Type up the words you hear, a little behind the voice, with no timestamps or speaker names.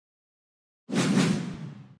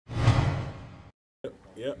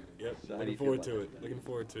Yep. So Looking forward to it. Looking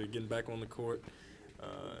forward to it. Getting back on the court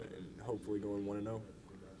and hopefully going 1-0.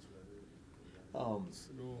 That's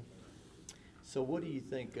the goal. So what do you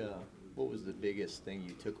think? What was the biggest thing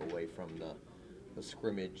you took away from the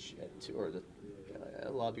scrimmage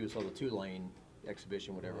a lot of people saw the Tulane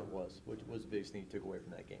exhibition, whatever it was. What was the biggest thing you took away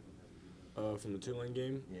from that game? From the Tulane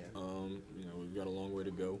game, Yeah. We've got a long way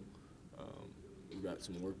to go. We've got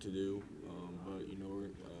some work to do, but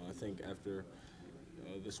I think after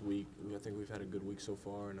this week, I think we've had a good week so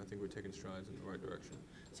far, and I think we're taking strides in the right direction.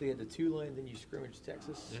 So you had the Tulane, then you scrimmaged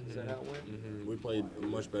Texas. Is that how it went? Mm-hmm. We played a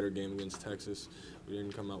much better game against Texas. We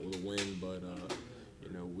didn't come out with a win, but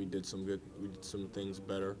we did some things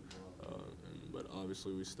better. But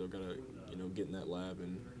obviously, we still gotta get in that lab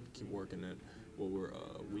and keep working at what we're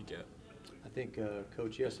weak at. I think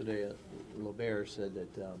Coach yesterday, LeBert said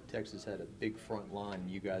that Texas had a big front line.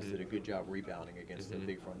 You guys did a good job rebounding against the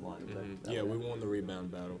big front line. Yeah, we won the rebound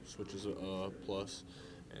battle, which is a plus.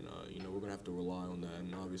 And, we're going to have to rely on that.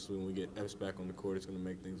 And obviously, when we get Epps back on the court, it's going to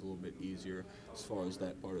make things a little bit easier as far as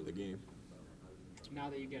that part of the game. Now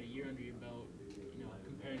that you've got a year under your belt,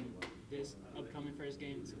 comparing this upcoming first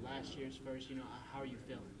game to last year's first, how are you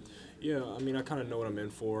feeling? Yeah, I kind of know what I'm in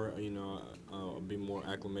for. I'll be more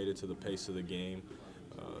acclimated to the pace of the game.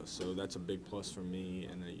 So that's a big plus for me.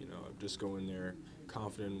 And, just go in there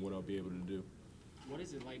confident in what I'll be able to do. What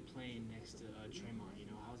is it like playing next to Tremont?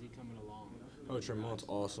 How's he coming along? Oh, Tremont's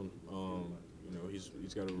awesome.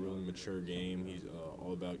 He's got a really mature game. He's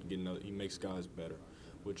all about he makes guys better,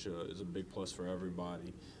 which is a big plus for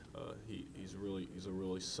everybody. He's a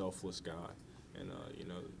really selfless guy, and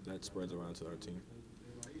that spreads around to our team.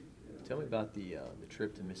 Tell me about the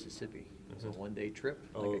trip to Mississippi. It was a one-day trip,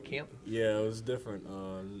 like a camp? Yeah, it was different.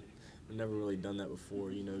 I've never really done that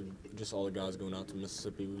before. Just all the guys going out to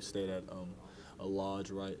Mississippi. We stayed at a lodge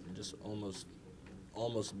right, just almost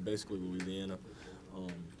basically Louisiana.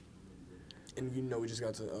 And we just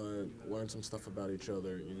got to learn some stuff about each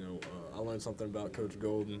other. I learned something about Coach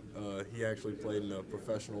Golden. He actually played in a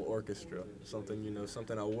professional orchestra, something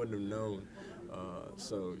I wouldn't have known.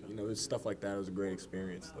 So it's stuff like that. It was a great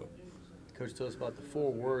experience, though. Coach, tell us about the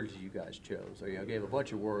 4 words you guys chose. So you gave a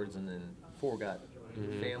bunch of words, and then 4 got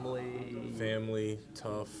family,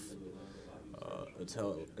 tough,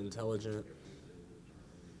 intelligent.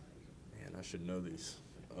 Man, I should know these.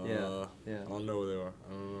 Yeah. I don't know where they are.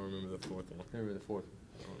 I don't remember the 4th one. Remember the 4th.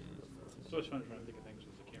 So much fun trying to think of things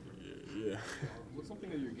with the camera. Yeah. What's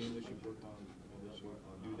something in your game that you've worked on that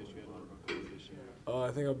you had to work on this year? I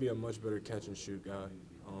think I'll be a much better catch and shoot guy.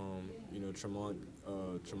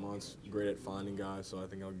 Tremont's great at finding guys, so I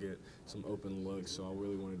think I'll get some open looks. So I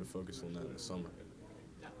really wanted to focus on that in the summer.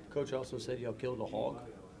 Coach also said y'all killed a hog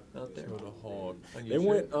out there. Killed a hog. They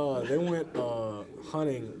went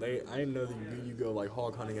hunting. I didn't know that you go like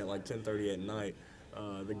hog hunting at like 10:30 at night.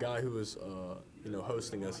 The guy who was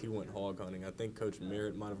hosting us, he went hog hunting. I think Coach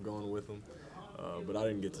Merritt might have gone with him. But I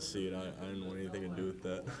didn't get to see it. I didn't want anything to do with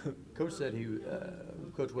that. Coach said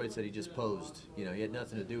Coach Wade said he just posed. He had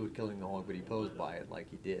nothing to do with killing the hog, but he posed by it like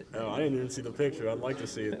he did. Oh, I didn't even see the picture. I'd like to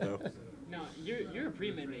see it though. Now you're a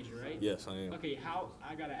pre-med major, right? Yes, I am. Okay,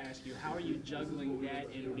 I gotta ask you, how are you juggling that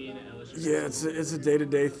and being an LSU? Yeah, it's a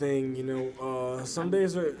day-to-day thing. Some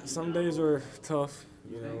days are tough.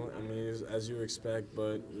 As you expect,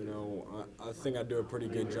 but I think I do a pretty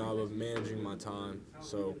good job of managing my time.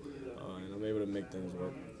 So. And I'm able to make things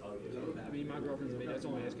work. My girlfriend's a bit. That's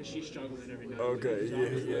only because she's struggling every night. Okay,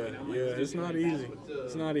 yeah. It's not easy.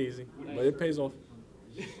 It's not easy, but it pays off.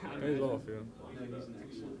 It pays off,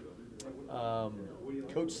 yeah.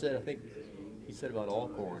 Coach said, I think he said about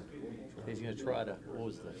Alcorn, he's going to try to.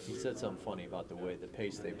 He said something funny about the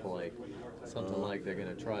pace they play. Something like they're going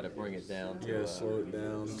to try to bring it down. Slow it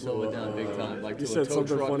down. Slow it down big time. Like he said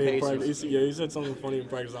something funny in practice. He said something funny in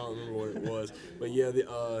practice. I don't remember what it was. But yeah,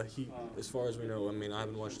 as far as we know, I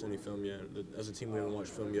haven't watched any film yet. As a team, we haven't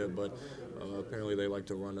watched film yet. But apparently, they like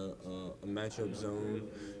to run a matchup zone.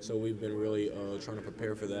 So we've been really trying to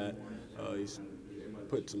prepare for that. He's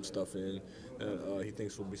put some stuff in that he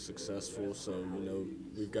thinks will be successful. So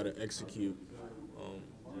we've got to execute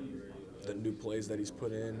the new plays that he's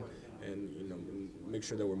put in. And, make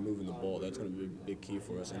sure that we're moving the ball. That's going to be a big key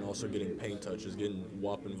for us. And also getting paint touches, getting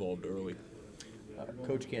WAP involved early.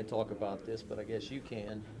 Coach can't talk about this, but I guess you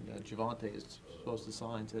can. Javante is supposed to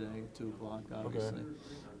sign today at 2 o'clock, obviously.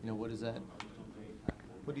 Okay. What is that?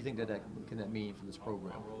 What do you think can that mean for this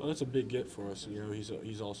program? Well, that's a big get for us.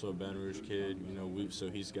 He's also a Baton Rouge kid. So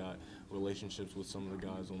he's got relationships with some of the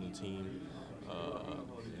guys on the team.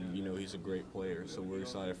 And he's a great player. So we're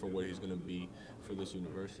excited for what he's going to be for this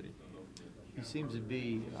university. He seems to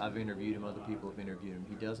be. I've interviewed him. Other people have interviewed him.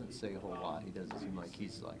 He doesn't say a whole lot. He doesn't seem like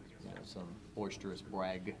he's like some boisterous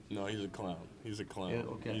brag. No, he's a clown. He's a clown. Yeah,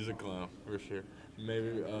 okay. He's a clown for sure.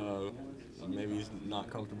 Maybe he's not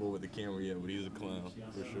comfortable with the camera yet, but he's a clown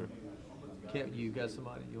for sure. Can't you got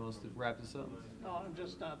somebody you want us to wrap this up? No, I'm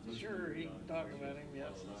just not sure he can talk about him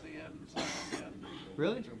yet since he hadn't signed yet.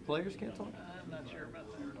 Really? Players can't talk? I'm not sure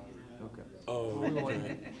about that. Okay. Oh,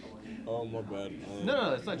 okay. Oh, my bad.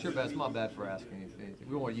 No, it's not your bad. It's my bad for asking if anything.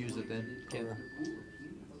 We won't use it then. Can't.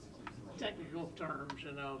 Technical terms,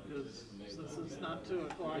 because since it's not 2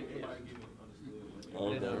 o'clock yet.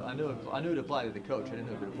 Okay. I knew it applied to the coach. I didn't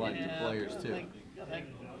know if it applied to the players too. I think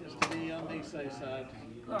just to be on the safe side.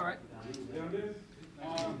 All right.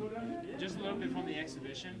 Just a little bit from the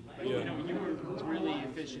exhibition, but Yeah. you were really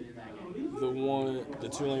efficient in that game. The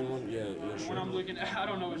Tulane one, yeah, sure. When I'm looking at, I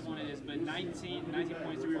don't know which one it is, but 19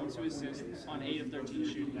 points, 3 on 2 assists on 8 of 13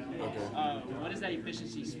 shooting. Okay. What does that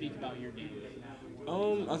efficiency speak about your game?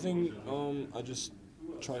 I think I just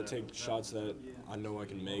try to take shots that I know I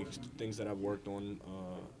can make, things that I've worked on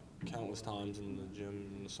countless times in the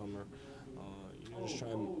gym in the summer. Just try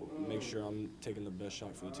and make sure I'm taking the best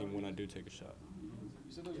shot for the team when I do take a shot.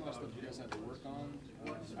 You said there's a lot of stuff you guys had to work on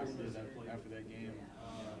after that game.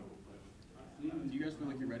 Do you guys feel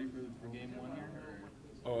like you're ready for game 1 here?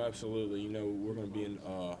 Or? Oh, absolutely. We're going to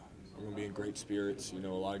be in great spirits. A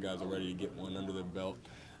lot of guys are ready to get one under their belt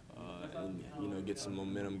and get some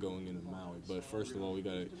momentum going into Maui. But first of all, we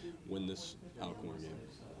got to win this Alcorn game.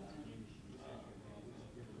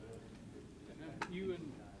 You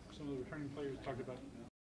and some of the returning players talked about